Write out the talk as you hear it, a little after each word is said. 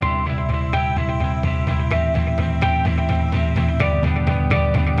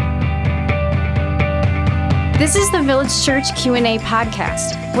This is the Village Church Q&A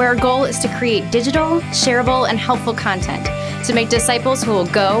podcast, where our goal is to create digital, shareable, and helpful content to make disciples who will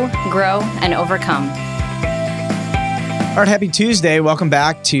go, grow, and overcome. All right, happy Tuesday. Welcome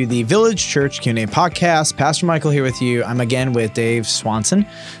back to the Village Church Q&A podcast. Pastor Michael here with you. I'm again with Dave Swanson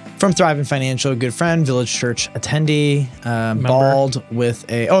from Thriving Financial, good friend, Village Church attendee, bald with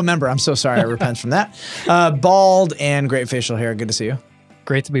member. I'm so sorry. I repent from that. Bald and great facial hair. Good to see you.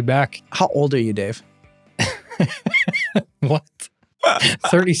 Great to be back. How old are you, Dave? What?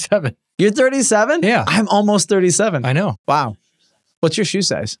 37. You're 37? Yeah. I'm almost 37. I know. Wow. What's your shoe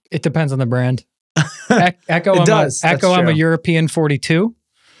size? It depends on the brand. Echo, It does. That's I'm a true. European 42.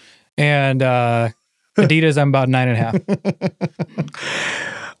 And Adidas, I'm about 9.5.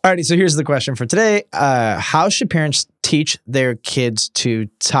 Alrighty, so here's the question for today. How should parents teach their kids to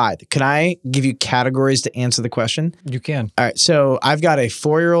tithe? Can I give you categories to answer the question? You can. All right, so I've got a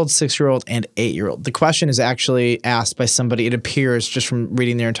 4-year-old, 6-year-old, and 8-year-old. The question is actually asked by somebody, it appears just from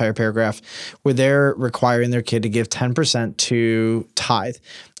reading their entire paragraph, where they're requiring their kid to give 10% to tithe.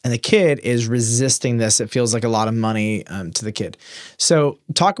 And the kid is resisting this. It feels like a lot of money to the kid. So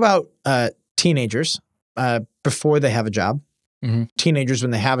talk about teenagers before they have a job. Mm-hmm. Teenagers when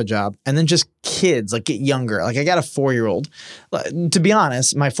they have a job, and then just kids, like get younger. Like I got a 4-year-old. To be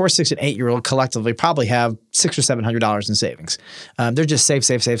honest, my 4, 6, and 8-year-old collectively probably have $600 or $700 in savings. They're just save.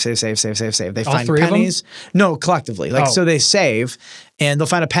 They All find three pennies. No, collectively. So they save, and they'll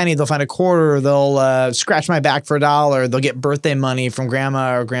find a penny, they'll find a quarter, they'll scratch my back for $1, they'll get birthday money from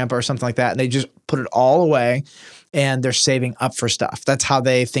grandma or grandpa or something like that, and they just put it all away. And they're saving up for stuff. That's how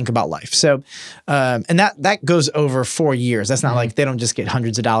they think about life. So, and that goes over 4 years. That's not like they don't just get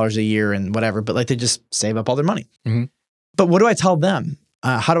hundreds of dollars a year and whatever, but like they just save up all their money. Mm-hmm. But what do I tell them?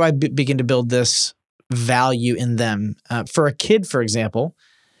 How do I begin to build this value in them? For a kid, for example,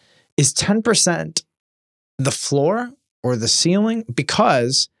 is 10% the floor or the ceiling?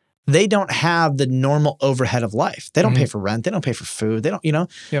 Because they don't have the normal overhead of life. They don't pay for rent. They don't pay for food. They don't,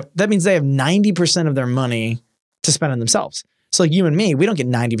 Yep. That means they have 90% of their money to spend on themselves. So like you and me, we don't get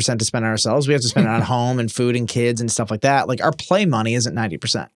 90% to spend on ourselves. We have to spend it on home and food and kids and stuff like that. Like our play money isn't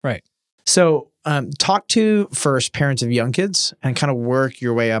 90%. Right. So talk to first parents of young kids and kind of work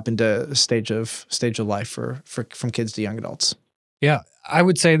your way up into stage of life from kids to young adults. Yeah. I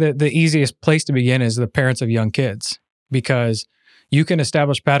would say that the easiest place to begin is the parents of young kids, because you can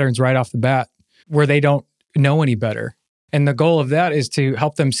establish patterns right off the bat where they don't know any better. And the goal of that is to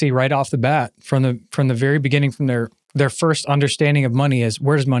help them see right off the bat from the very beginning, from their first understanding of money is,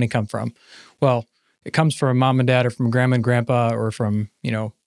 where does money come from? Well, it comes from mom and dad or from grandma and grandpa or from,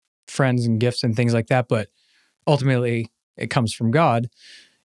 friends and gifts and things like that. But ultimately it comes from God.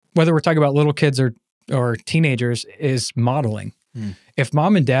 Whether we're talking about little kids or teenagers, is modeling. If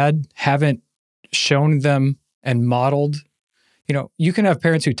mom and dad haven't shown them and modeled, you can have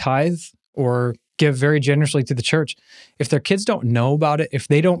parents who tithe or give very generously to the church. If their kids don't know about it, if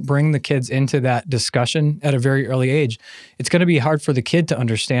they don't bring the kids into that discussion at a very early age, it's going to be hard for the kid to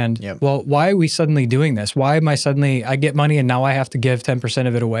understand, well, why are we suddenly doing this? Why am I get money and now I have to give 10%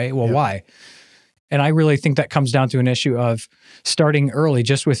 of it away? Well, why? And I really think that comes down to an issue of starting early,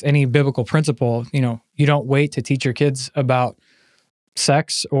 just with any biblical principle. You don't wait to teach your kids about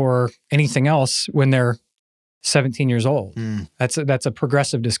sex or anything else when they're 17 years old. That's a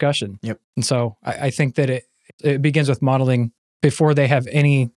progressive discussion. Yep. And so I think that it begins with modeling before they have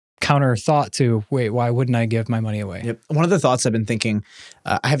any counter thought to, wait, why wouldn't I give my money away? Yep. One of the thoughts I've been thinking,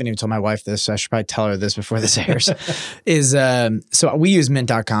 I haven't even told my wife this, so I should probably tell her this before this airs, is so we use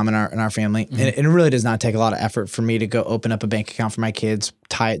mint.com in our family, and it really does not take a lot of effort for me to go open up a bank account for my kids,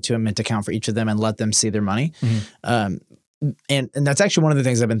 tie it to a Mint account for each of them, and let them see their money. And that's actually one of the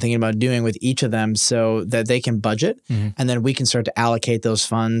things I've been thinking about doing with each of them, so that they can budget, and then we can start to allocate those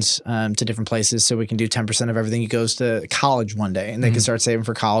funds to different places. So we can do 10% of everything goes to college one day, and they can start saving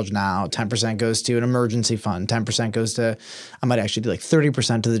for college now. 10% goes to an emergency fund. 10% goes to, I might actually do like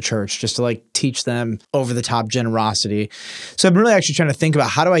 30% to the church, just to like teach them over the top generosity. So I've been really actually trying to think about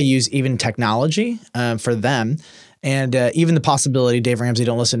how do I use even technology for them. And even the possibility, Dave Ramsey,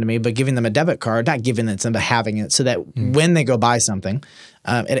 don't listen to me, but giving them a debit card, not giving it to them, but having it so that when they go buy something,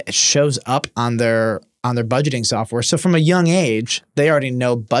 it shows up on their budgeting software. So from a young age, they already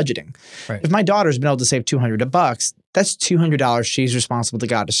know budgeting. Right. If my daughter's been able to save $200, that's $200 she's responsible to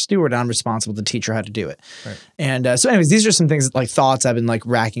God to steward. I'm responsible to teach her how to do it. Right. And so anyways, these are some things like thoughts I've been like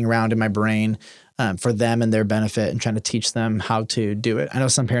racking around in my brain. for them and their benefit, and trying to teach them how to do it. I know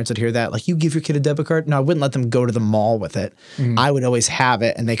some parents would hear that, like, you give your kid a debit card. No, I wouldn't let them go to the mall with it. I would always have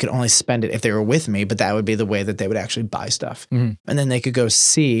it, and they could only spend it if they were with me, but that would be the way that they would actually buy stuff. And then they could go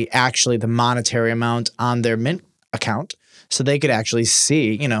see actually the monetary amount on their Mint account, so they could actually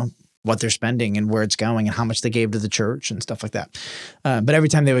see, what they're spending and where it's going and how much they gave to the church and stuff like that. But every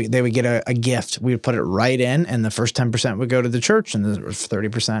time they would get a gift, we would put it right in, and the first 10% would go to the church, and there was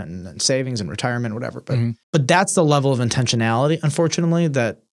 30% and savings and retirement, whatever. But that's the level of intentionality, unfortunately,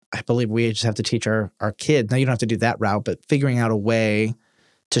 that I believe we just have to teach our kids. Now, you don't have to do that route, but figuring out a way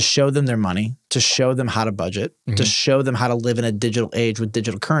to show them their money, to show them how to budget, to show them how to live in a digital age with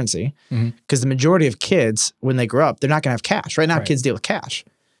digital currency. Because the majority of kids, when they grow up, they're not going to have cash. Right now, kids deal with cash.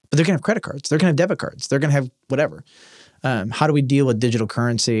 But they're going to have credit cards. They're going to have debit cards. They're going to have whatever. How do we deal with digital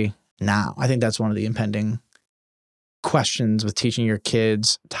currency now? I think that's one of the impending questions with teaching your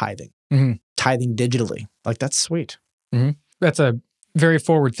kids tithing. Tithing digitally. Like, that's sweet. That's a very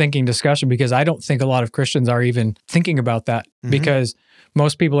forward-thinking discussion, because I don't think a lot of Christians are even thinking about that, because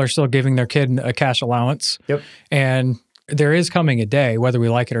most people are still giving their kid a cash allowance. And there is coming a day, whether we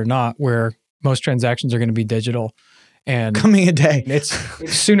like it or not, where most transactions are going to be digital. And coming a day. It's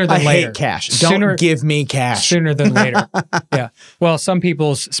sooner than I later. hate cash. Don't give me cash. Sooner than later. Yeah. Well, some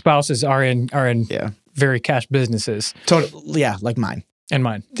people's spouses are in very cash businesses. Totally. Yeah, like mine. And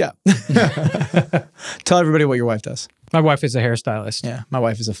mine. Yeah. Tell everybody what your wife does. My wife is a hairstylist. Yeah. My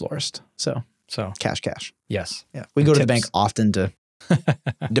wife is a florist. So cash. Yes. Yeah. We go to the bank often to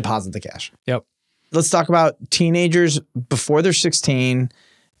deposit the cash. Yep. Let's talk about teenagers before they're 16.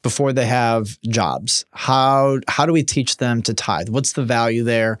 Before they have jobs. How do we teach them to tithe? What's the value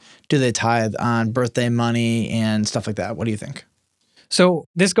there? Do they tithe on birthday money and stuff like that? What do you think? So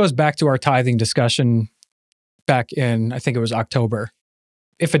this goes back to our tithing discussion back in, I think it was October.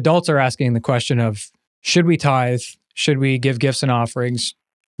 If adults are asking the question of, should we tithe? Should we give gifts and offerings?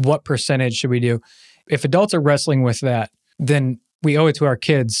 What percentage should we do? If adults are wrestling with that, then we owe it to our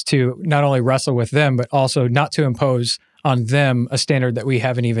kids to not only wrestle with them, but also not to impose on them a standard that we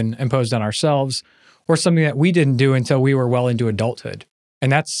haven't even imposed on ourselves, or something that we didn't do until we were well into adulthood.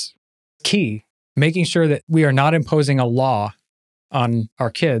 And that's key, making sure that we are not imposing a law on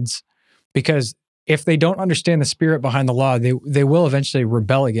our kids, because if they don't understand the spirit behind the law, they will eventually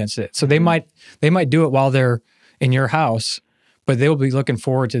rebel against it. So they might do it while they're in your house, but they will be looking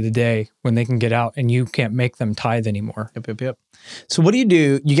forward to the day when they can get out and you can't make them tithe anymore. Yep. So what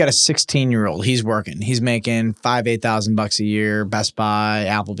do? You got a 16-year-old. He's working. He's making $8,000 a year. Best Buy,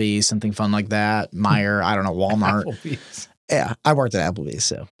 Applebee's, something fun like that. Meijer, I don't know, Walmart. Applebee's. Yeah, I worked at Applebee's,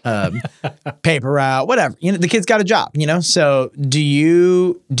 so paper route, whatever. The kid's got a job. So do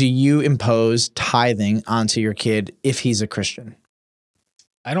you impose tithing onto your kid if he's a Christian?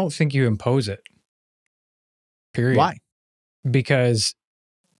 I don't think you impose it. Period. Why? Because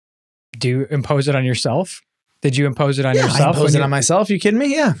do you impose it on yourself? Did you impose it on yourself? I impose it on myself. You kidding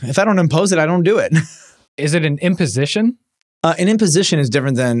me? Yeah. If I don't impose it, I don't do it. Is it an imposition? An imposition is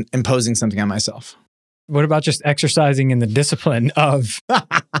different than imposing something on myself. What about just exercising in the discipline of?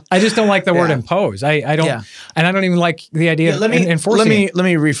 I just don't like the word impose. I don't, and I don't even like the idea of enforcing it. Let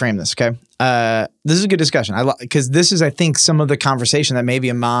me reframe this. Okay, this is a good discussion. Because this is, I think, some of the conversation that maybe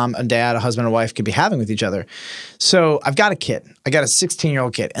a mom, a dad, a husband, a wife could be having with each other. So I've got a kid. I got a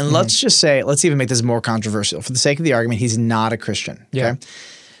 16-year-old kid, and let's just say, let's even make this more controversial for the sake of the argument. He's not a Christian. Okay. Yeah.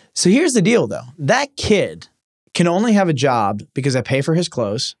 So here's the deal, though. That kid can only have a job because I pay for his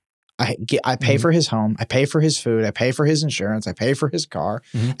clothes. I pay for his home. I pay for his food. I pay for his insurance. I pay for his car.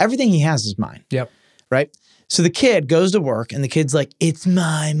 Everything he has is mine. Yep. Right? So the kid goes to work and the kid's like, it's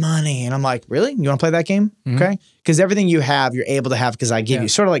my money. And I'm like, really? You want to play that game? Okay. Because everything you have, you're able to have because I give you.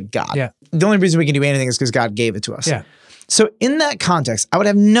 Sort of like God. Yeah. The only reason we can do anything is because God gave it to us. Yeah. So in that context, I would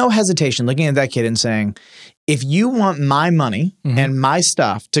have no hesitation looking at that kid and saying, if you want my money and my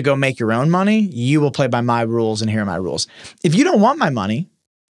stuff to go make your own money, you will play by my rules and here are my rules. If you don't want my money,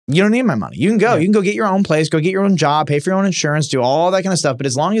 you don't need my money. You can go. Yeah. You can go get your own place, go get your own job, pay for your own insurance, do all that kind of stuff. But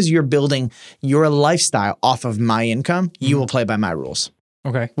as long as you're building your lifestyle off of my income, you will play by my rules.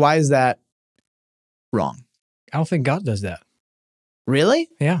 Okay. Why is that wrong? I don't think God does that. Really?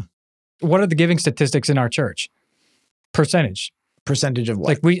 Yeah. What are the giving statistics in our church? Percentage of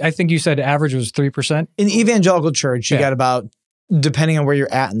what? I think you said average was 3%. In the evangelical church, you got about, depending on where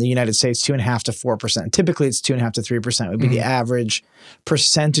you're at in the United States, 2.5% to 4%. Typically, it's 2.5% to 3% would be the average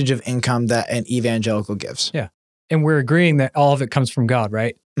percentage of income that an evangelical gives. Yeah. And we're agreeing that all of it comes from God,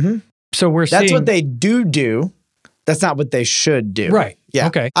 right? So we're seeing... That's what they do. That's not what they should do. Right. Yeah.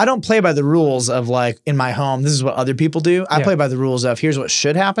 Okay. I don't play by the rules of like in my home, this is what other people do. I play by the rules of here's what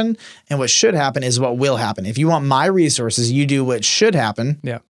should happen. And what should happen is what will happen. If you want my resources, you do what should happen.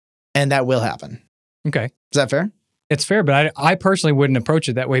 Yeah. And that will happen. Okay. Is that fair? It's fair, but I personally wouldn't approach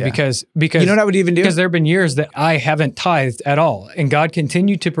it that way because you know what I would even do? Because there have been years that I haven't tithed at all. And God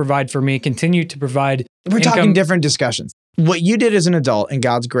continued to provide for me, continued to provide We're income. talking different discussions. What you did as an adult and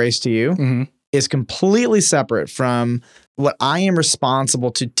God's grace to you is completely separate from what I am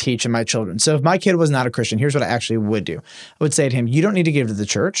responsible to teach in my children. So if my kid was not a Christian, here's what I actually would do. I would say to him, you don't need to give to the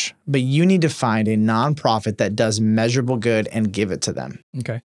church, but you need to find a nonprofit that does measurable good and give it to them.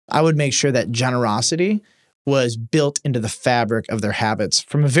 Okay. I would make sure that generosity was built into the fabric of their habits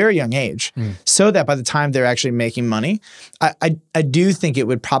from a very young age so that by the time they're actually making money, I do think it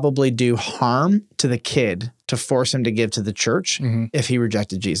would probably do harm to the kid to force him to give to the church if he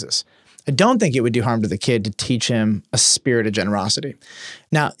rejected Jesus. I don't think it would do harm to the kid to teach him a spirit of generosity.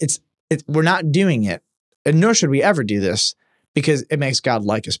 Now, we're not doing it, and nor should we ever do this because it makes God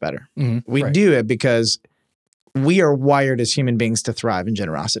like us better. We do it because we are wired as human beings to thrive in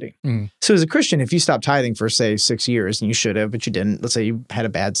generosity. So as a Christian, if you stop tithing for, say, 6 years, and you should have, but you didn't, let's say you had a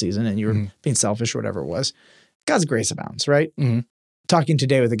bad season and you were being selfish or whatever it was, God's grace abounds, right? Talking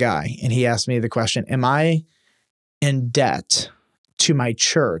today with a guy, and he asked me the question, am I in debt to my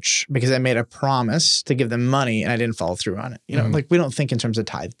church because I made a promise to give them money and I didn't follow through on it? You know, like we don't think in terms of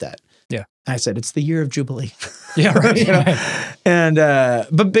tithe debt. Yeah. And I said, it's the year of Jubilee. Yeah, right. You know? And,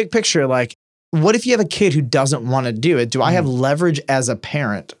 but big picture, like, what if you have a kid who doesn't want to do it? Do I have leverage as a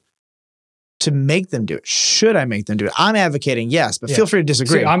parent to make them do it? Should I make them do it? I'm advocating yes, but feel free to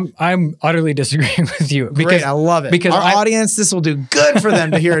disagree. See, I'm utterly disagreeing with you because Great, I love it. Because our audience, this will do good for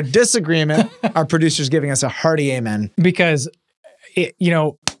them to hear a disagreement. Our producer's giving us a hearty amen. Because did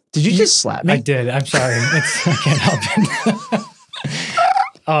you just slap me? I did. I'm sorry. I can't help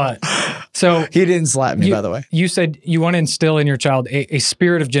it. So he didn't slap me, by the way. You said you want to instill in your child a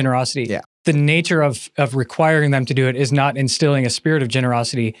spirit of generosity. Yeah. The nature of requiring them to do it is not instilling a spirit of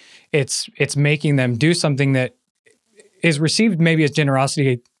generosity. It's making them do something that is received maybe as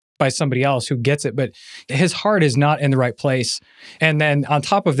generosity by somebody else who gets it, but his heart is not in the right place. And then on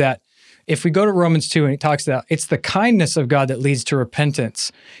top of that, if we go to Romans 2 and it talks about it's the kindness of God that leads to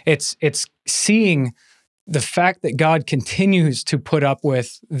repentance. It's seeing the fact that God continues to put up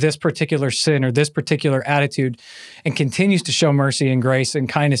with this particular sin or this particular attitude and continues to show mercy and grace and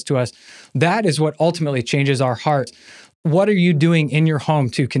kindness to us, that is what ultimately changes our heart. What are you doing in your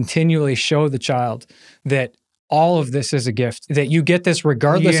home to continually show the child that all of this is a gift, that you get this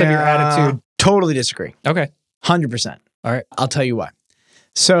regardless of your attitude? Totally disagree. Okay. 100%. All right. I'll tell you why.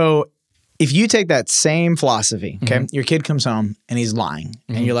 So if you take that same philosophy, okay, your kid comes home and he's lying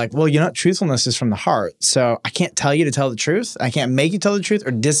and you're like, well, truthfulness is from the heart. So I can't tell you to tell the truth. I can't make you tell the truth or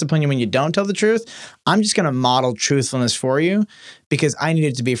discipline you when you don't tell the truth. I'm just going to model truthfulness for you because I need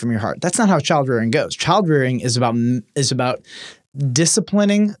it to be from your heart. That's not how child rearing goes. Child rearing is about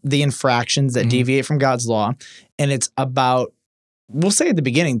disciplining the infractions that deviate from God's law. And it's about, we'll say at the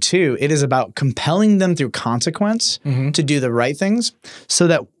beginning too, it is about compelling them through consequence to do the right things so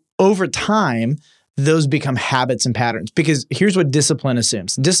that over time, those become habits and patterns. Because here's what discipline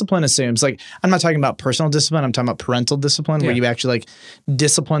assumes. Discipline assumes, like, I'm not talking about personal discipline. I'm talking about parental discipline, where you actually like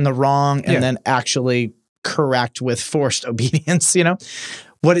discipline the wrong and then actually correct with forced obedience.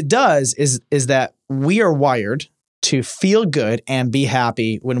 What it does is that we are wired to feel good and be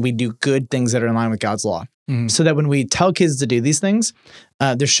happy when we do good things that are in line with God's law. So that when we tell kids to do these things,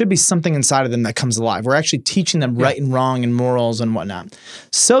 there should be something inside of them that comes alive. We're actually teaching them right and wrong and morals and whatnot.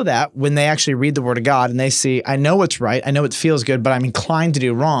 So that when they actually read the Word of God and they see, I know what's right, I know it feels good, but I'm inclined to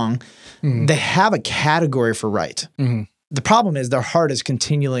do wrong, they have a category for right. The problem is their heart is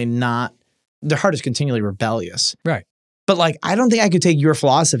continually rebellious. Right. But like, I don't think I could take your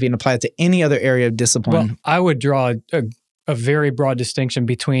philosophy and apply it to any other area of discipline. Well, I would draw a very broad distinction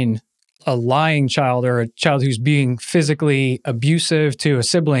between a lying child or a child who's being physically abusive to a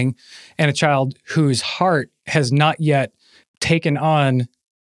sibling and a child whose heart has not yet taken on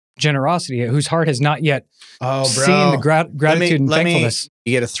generosity, whose heart has not yet seen the gratitude and thankfulness.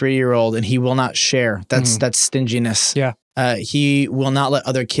 You get a 3-year-old and he will not share. That's stinginess. Yeah. He will not let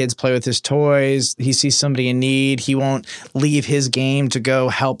other kids play with his toys. He sees somebody in need. He won't leave his game to go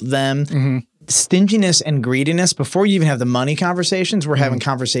help them. Stinginess and greediness, before you even have the money conversations, we're having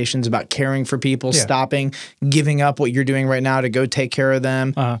conversations about caring for people, stopping, giving up what you're doing right now to go take care of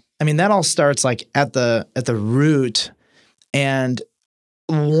them. I mean, that all starts like at the root. And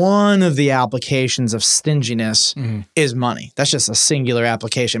one of the applications of stinginess is money. That's just a singular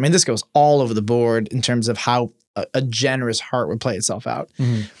application. I mean, this goes all over the board in terms of how a generous heart would play itself out.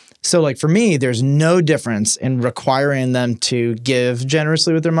 So like for me, there's no difference in requiring them to give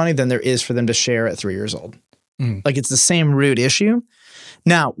generously with their money than there is for them to share at 3 years old. Like it's the same root issue.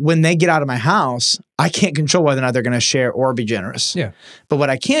 Now, when they get out of my house, I can't control whether or not they're going to share or be generous. Yeah. But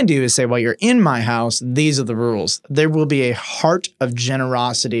what I can do is say, well, you're in my house. These are the rules. There will be a heart of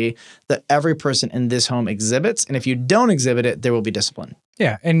generosity that every person in this home exhibits. And if you don't exhibit it, there will be discipline.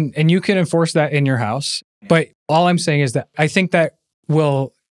 Yeah. And you can enforce that in your house. But all I'm saying is that I think that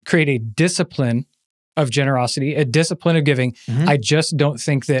will create a discipline of generosity, a discipline of giving. I just don't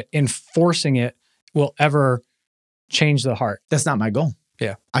think that enforcing it will ever change the heart. That's not my goal.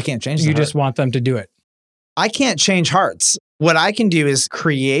 Yeah. I can't change the You heart. just want them to do it. I can't change hearts. What I can do is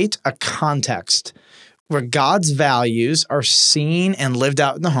create a context where God's values are seen and lived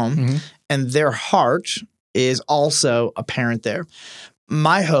out in the home, and their heart is also apparent there.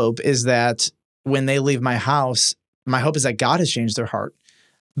 My hope is that when they leave my house, my hope is that God has changed their heart.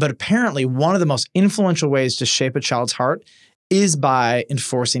 But apparently, one of the most influential ways to shape a child's heart is by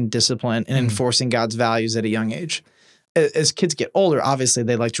enforcing discipline and enforcing God's values at a young age. As kids get older, obviously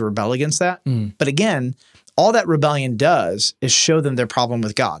they like to rebel against that. But again, all that rebellion does is show them their problem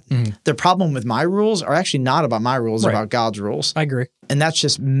with God. Their problem with my rules are actually not about my rules, they're about God's rules. I agree. And that's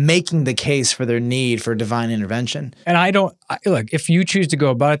just making the case for their need for divine intervention. And look, if you choose to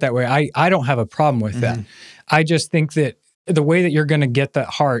go about it that way, I don't have a problem with that. I just think that the way that you're going to get that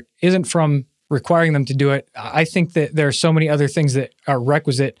heart isn't from requiring them to do it. I think that there are so many other things that are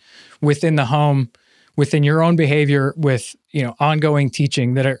requisite within the home, within your own behavior, with ongoing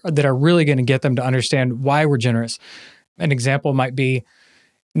teaching that are really going to get them to understand why we're generous. An example might be,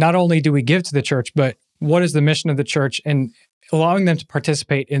 not only do we give to the church, but what is the mission of the church, and allowing them to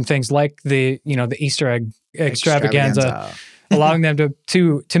participate in things like the Easter egg extravaganza. Allowing them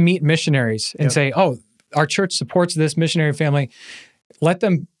to meet missionaries and say, oh, our church supports this missionary family. Let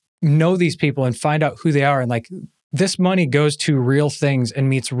them know these people and find out who they are, and like, this money goes to real things and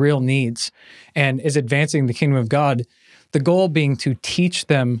meets real needs and is advancing the kingdom of God. The goal being to teach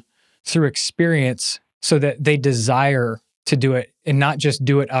them through experience so that they desire to do it and not just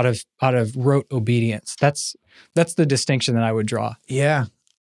do it out of rote obedience. That's the distinction that I would draw. Yeah.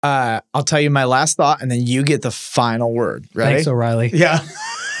 I'll tell you my last thought, and then you get the final word. Ready? Thanks, O'Reilly. Yeah.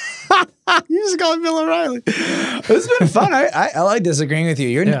 You just called Bill O'Reilly. It's been fun. I like disagreeing with you.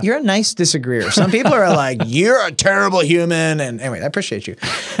 You're a nice disagreeer. Some people are like, you're a terrible human. And anyway, I appreciate you.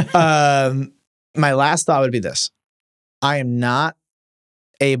 My last thought would be this. I am not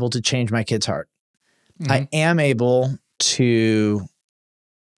able to change my kid's heart. I am able to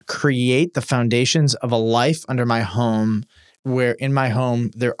create the foundations of a life under my home, where in my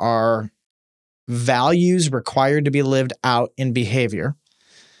home there are values required to be lived out in behavior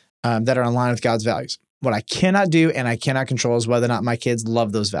that are in line with God's values. What I cannot do and I cannot control is whether or not my kids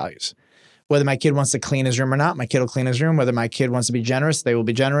love those values. Whether my kid wants to clean his room or not, my kid will clean his room. Whether my kid wants to be generous, they will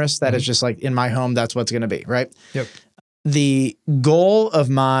be generous. That is just like in my home, that's what's going to be, right? Yep. The goal of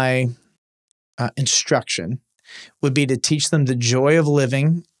my instruction would be to teach them the joy of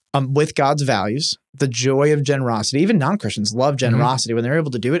living with God's values, the joy of generosity. Even non-Christians love generosity. When they're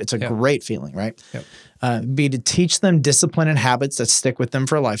able to do it, it's a great feeling, right? Yep. Be to teach them discipline and habits that stick with them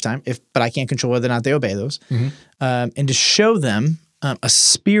for a lifetime, but I can't control whether or not they obey those. And to show them a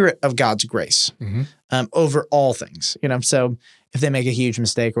spirit of God's grace over all things. So if they make a huge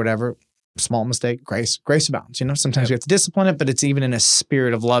mistake or whatever, small mistake, grace abounds. Sometimes we have to discipline it, but it's even in a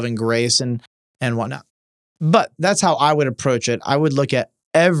spirit of love and grace and whatnot. But that's how I would approach it. I would look at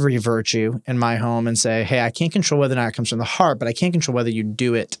every virtue in my home and say, hey, I can't control whether or not it comes from the heart, but I can't control whether you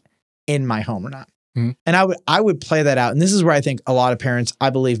do it in my home or not. And I would play that out. And this is where I think a lot of parents, I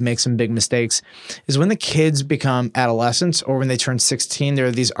believe, make some big mistakes, is when the kids become adolescents or when they turn 16, there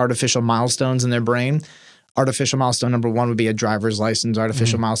are these artificial milestones in their brain. Artificial milestone number 1 would be a driver's license.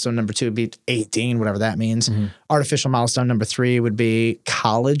 Artificial milestone number 2 would be 18, whatever that means. Artificial milestone number 3 would be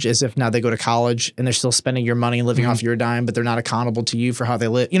college, as if now they go to college and they're still spending your money and living off your dime, but they're not accountable to you for how they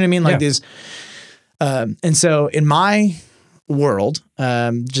live. You know what I mean? Like these. And so in my world,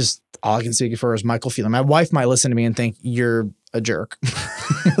 just all I can speak for is Michael Phelan. My wife might listen to me and think you're a jerk.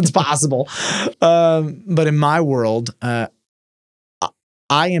 It's possible. But in my world,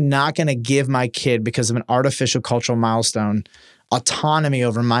 I am not going to give my kid, because of an artificial cultural milestone, autonomy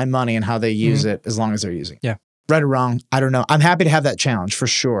over my money and how they use it, as long as they're using it. Yeah. Right or wrong, I don't know. I'm happy to have that challenge for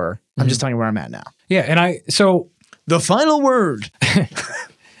sure. I'm just telling you where I'm at now. Yeah. And the final word.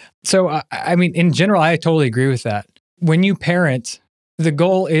 So, I mean, in general, I totally agree with that. When you parent, the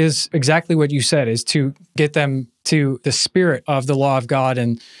goal is exactly what you said, is to get them to the spirit of the law of God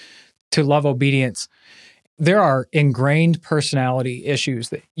and to love obedience. there are ingrained personality issues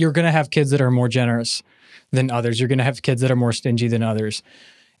that you're going to have kids that are more generous than others. You're going to have kids that are more stingy than others.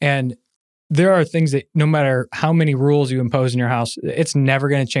 And there are things that no matter how many rules you impose in your house, it's never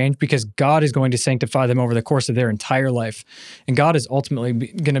going to change because God is going to sanctify them over the course of their entire life. And God is ultimately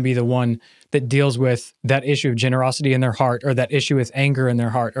going to be the one that deals with that issue of generosity in their heart, or that issue with anger in their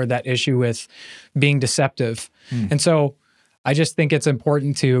heart, or that issue with being deceptive. And so I just think it's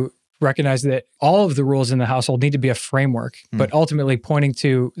important to recognize that all of the rules in the household need to be a framework, but ultimately pointing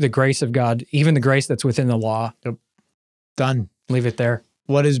to the grace of God, even the grace that's within the law. Yep. Done. Leave it there.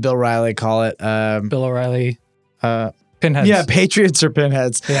 What does Bill Riley call it? Bill O'Reilly. Pinheads. Yeah, patriots or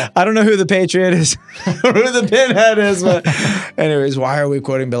pinheads. Yeah. I don't know who the patriot is or who the pinhead is, but anyways, why are we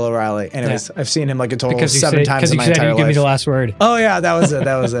quoting Bill O'Reilly? Anyways, I've seen him like a total of 7 times in my entire life. Because you said you'd give me the last word. Oh yeah, that was it.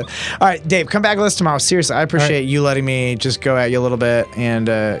 That was it. All right, Dave, come back with us tomorrow. Seriously, I appreciate you letting me just go at you a little bit, and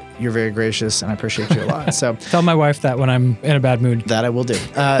you're very gracious, and I appreciate you a lot. So tell my wife that when I'm in a bad mood. That I will do.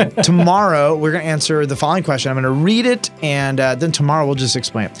 Tomorrow, we're going to answer the following question. I'm going to read it, and then tomorrow we'll just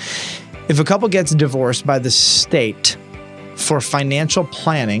explain it. If a couple gets divorced by the state for financial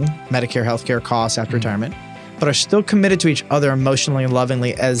planning, Medicare, healthcare costs after retirement, but are still committed to each other emotionally and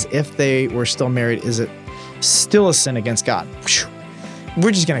lovingly as if they were still married, is it still a sin against God?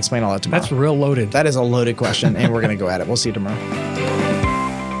 We're just going to explain all that tomorrow. That's real loaded. That is a loaded question, and we're going to go at it. We'll see you tomorrow.